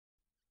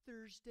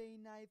Thursday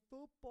Night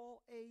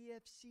Football,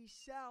 AFC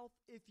South,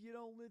 if you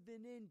don't live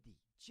in Indy,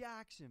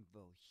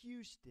 Jacksonville,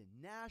 Houston,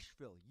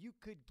 Nashville, you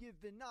could give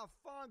enough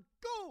on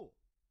goal.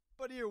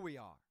 But here we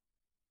are.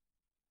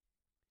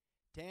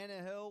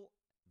 Tannehill,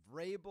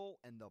 Vrabel,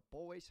 and the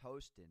boys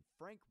hosting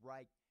Frank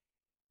Reich.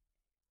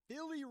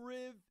 Philly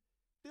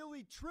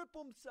trip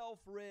himself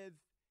Riv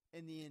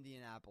in the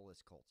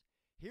Indianapolis Colts.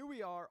 Here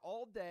we are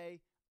all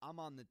day. I'm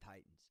on the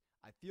Titans.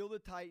 I feel the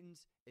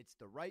Titans. It's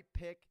the right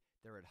pick.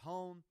 They're at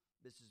home.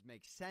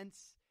 Makes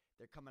sense.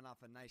 They're coming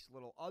off a nice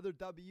little other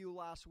W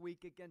last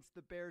week against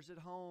the Bears at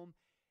home.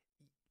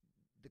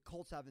 The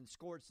Colts haven't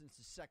scored since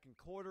the second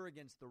quarter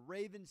against the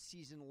Ravens.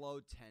 Season low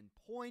 10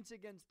 points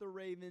against the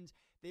Ravens.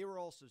 They were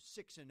also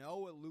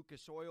 6-0 at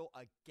Lucas Oil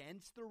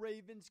against the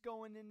Ravens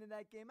going into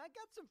that game. I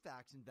got some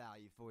facts and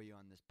value for you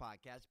on this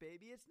podcast,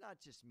 baby. It's not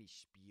just me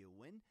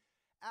spewing.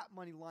 At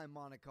Moneyline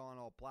Monaco on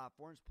all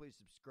platforms. Please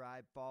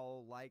subscribe,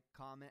 follow, like,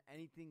 comment,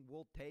 anything.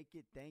 We'll take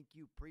it. Thank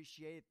you.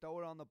 Appreciate it. Throw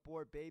it on the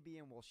board, baby,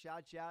 and we'll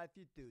shout you out if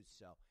you do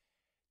so.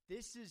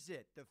 This is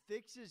it. The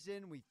fix is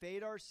in. We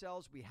fade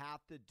ourselves. We have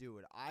to do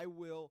it. I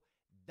will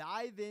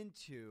dive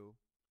into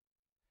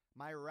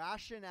my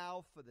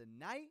rationale for the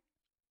night.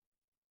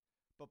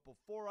 But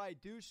before I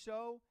do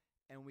so,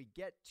 and we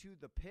get to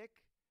the pick,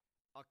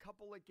 a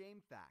couple of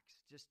game facts.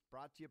 Just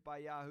brought to you by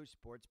Yahoo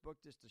Sportsbook.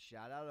 Just a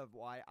shout out of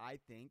why I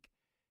think,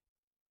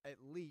 at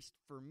least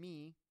for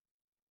me,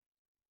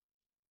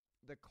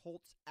 the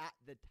Colts at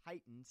the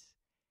Titans,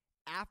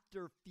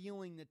 after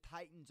feeling the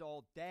Titans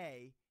all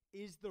day,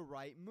 is the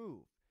right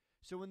move.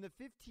 So in the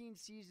 15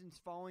 seasons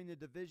following the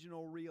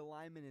divisional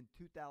realignment in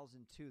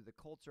 2002, the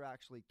Colts are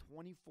actually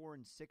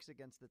 24-6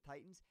 against the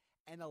Titans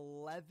and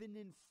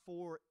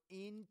 11-4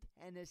 in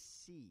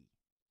Tennessee.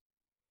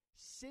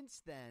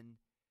 Since then,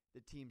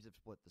 the teams have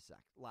split the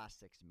last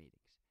 6 meetings.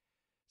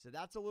 So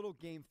that's a little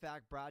game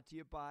fact brought to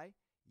you by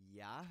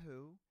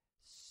Yahoo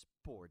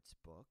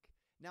Sportsbook.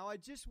 Now, I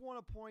just want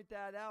to point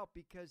that out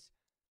because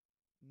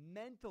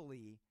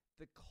mentally,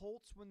 the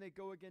Colts, when they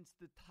go against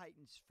the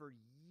Titans for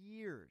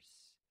years,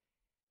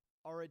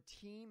 are a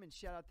team, and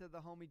shout out to the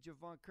homie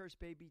Javon Curse,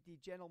 Baby D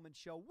Gentleman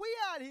Show. We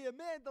out here,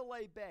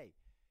 Mandalay Bay.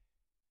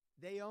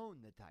 They own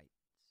the Titans.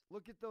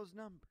 Look at those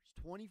numbers.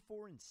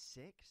 24-6,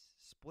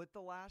 split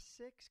the last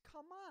 6.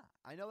 Come on.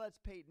 I know that's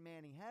Peyton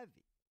Manning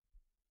heavy.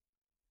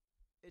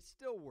 It's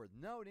still worth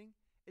noting.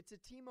 It's a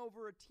team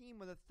over a team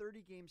with a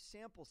 30-game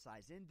sample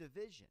size in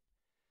division.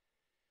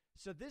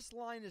 So this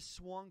line has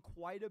swung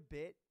quite a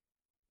bit.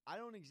 I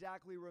don't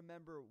exactly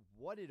remember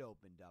what it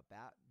opened up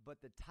at,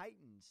 but the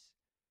Titans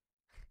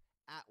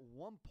at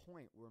one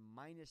point were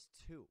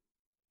 -2.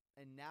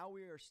 And now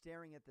we are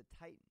staring at the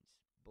Titans,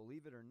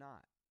 believe it or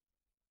not,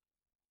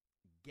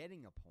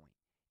 getting a point,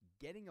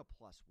 getting a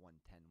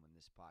 +110 when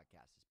this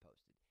podcast is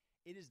posted.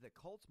 It is the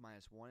Colts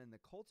 -1 and the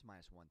Colts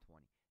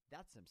 -120.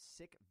 That's some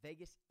sick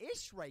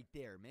Vegas-ish right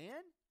there,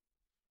 man.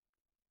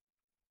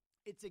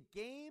 It's a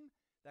game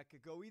that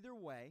could go either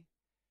way.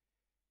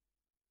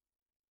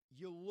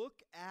 You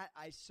look at,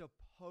 I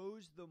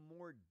suppose, the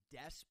more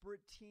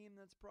desperate team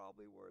that's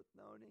probably worth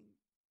noting.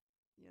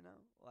 You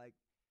know, like,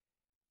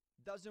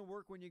 doesn't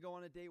work when you go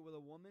on a date with a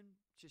woman.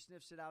 She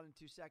sniffs it out in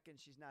 2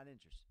 seconds. She's not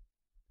interested.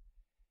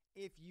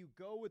 If you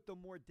go with the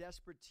more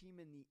desperate team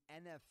in the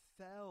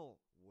NFL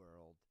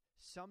world,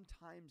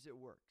 sometimes it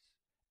works.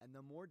 And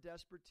the more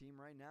desperate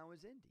team right now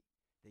is Indy.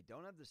 They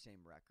don't have the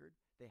same record.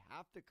 They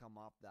have to come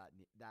off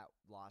that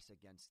loss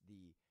against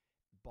the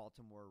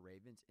Baltimore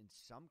Ravens in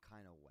some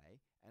kind of way.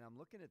 And I'm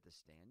looking at the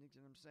standings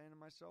and I'm saying to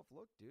myself,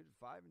 look, dude,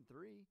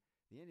 5-3,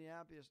 the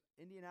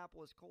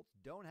Indianapolis Colts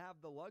don't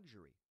have the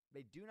luxury.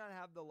 They do not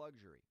have the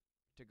luxury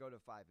to go to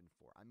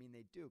 5-4. I mean,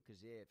 they do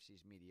because the AFC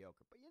is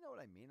mediocre. But you know what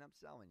I mean? I'm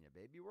selling you,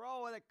 baby. We're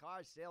all with a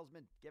car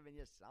salesman giving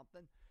you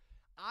something.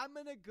 I'm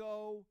going to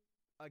go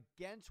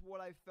against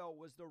what I felt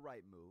was the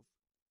right move,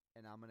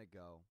 and I'm going to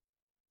go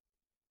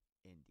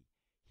Indy.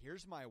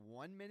 Here's my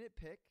 1-minute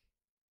pick,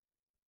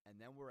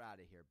 and then we're out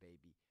of here,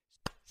 baby.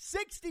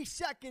 60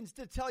 seconds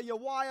to tell you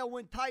why I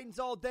went Titans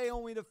all day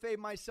only to fade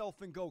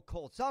myself and go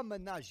Colts. I'm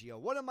Menaggio.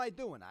 What am I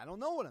doing? I don't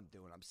know what I'm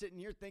doing. I'm sitting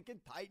here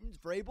thinking Titans,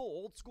 Vrabel,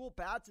 old school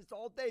Pats. It's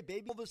all day,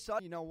 baby. All of a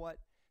sudden, you know what?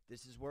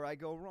 This is where I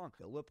go wrong.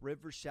 Phillip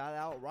Rivers, shout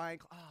out. Ryan.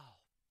 Oh,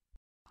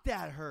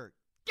 that hurt.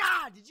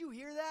 God, did you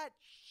hear that?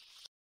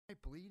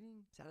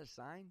 Bleeding? Is that a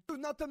sign? Dude,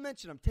 not to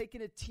mention, I'm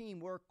taking a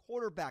team where a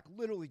quarterback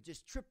literally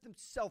just tripped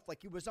himself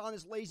like he was on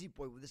his lazy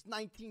boy with his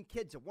 19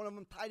 kids and one of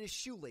them tied his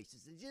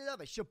shoelaces. And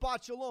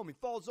Shabbat Shalom, he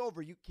falls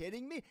over. Are you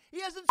kidding me? He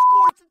hasn't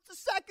scored since the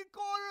second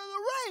quarter of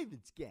the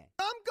Ravens game.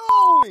 I'm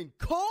going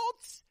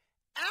Colts.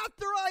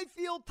 After I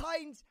feel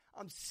Titans,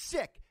 I'm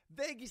sick.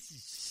 Vegas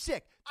is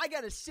sick. I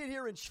got to sit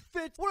here and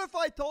fit. What if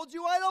I told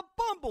you I had a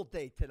bumble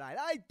date tonight?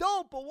 I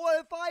don't, but what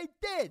if I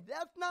did?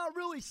 That's not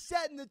really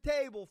setting the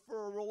table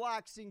for a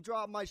relaxing,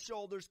 drop my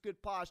shoulders,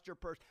 good posture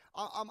person.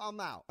 I'm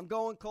out. I'm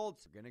going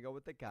Colts. We're going to go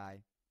with the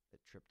guy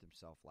that tripped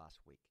himself last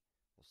week.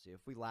 We'll see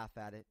if we laugh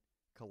at it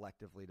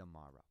collectively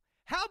tomorrow.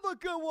 Have a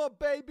good one,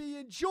 baby.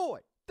 Enjoy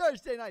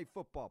Thursday Night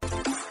Football.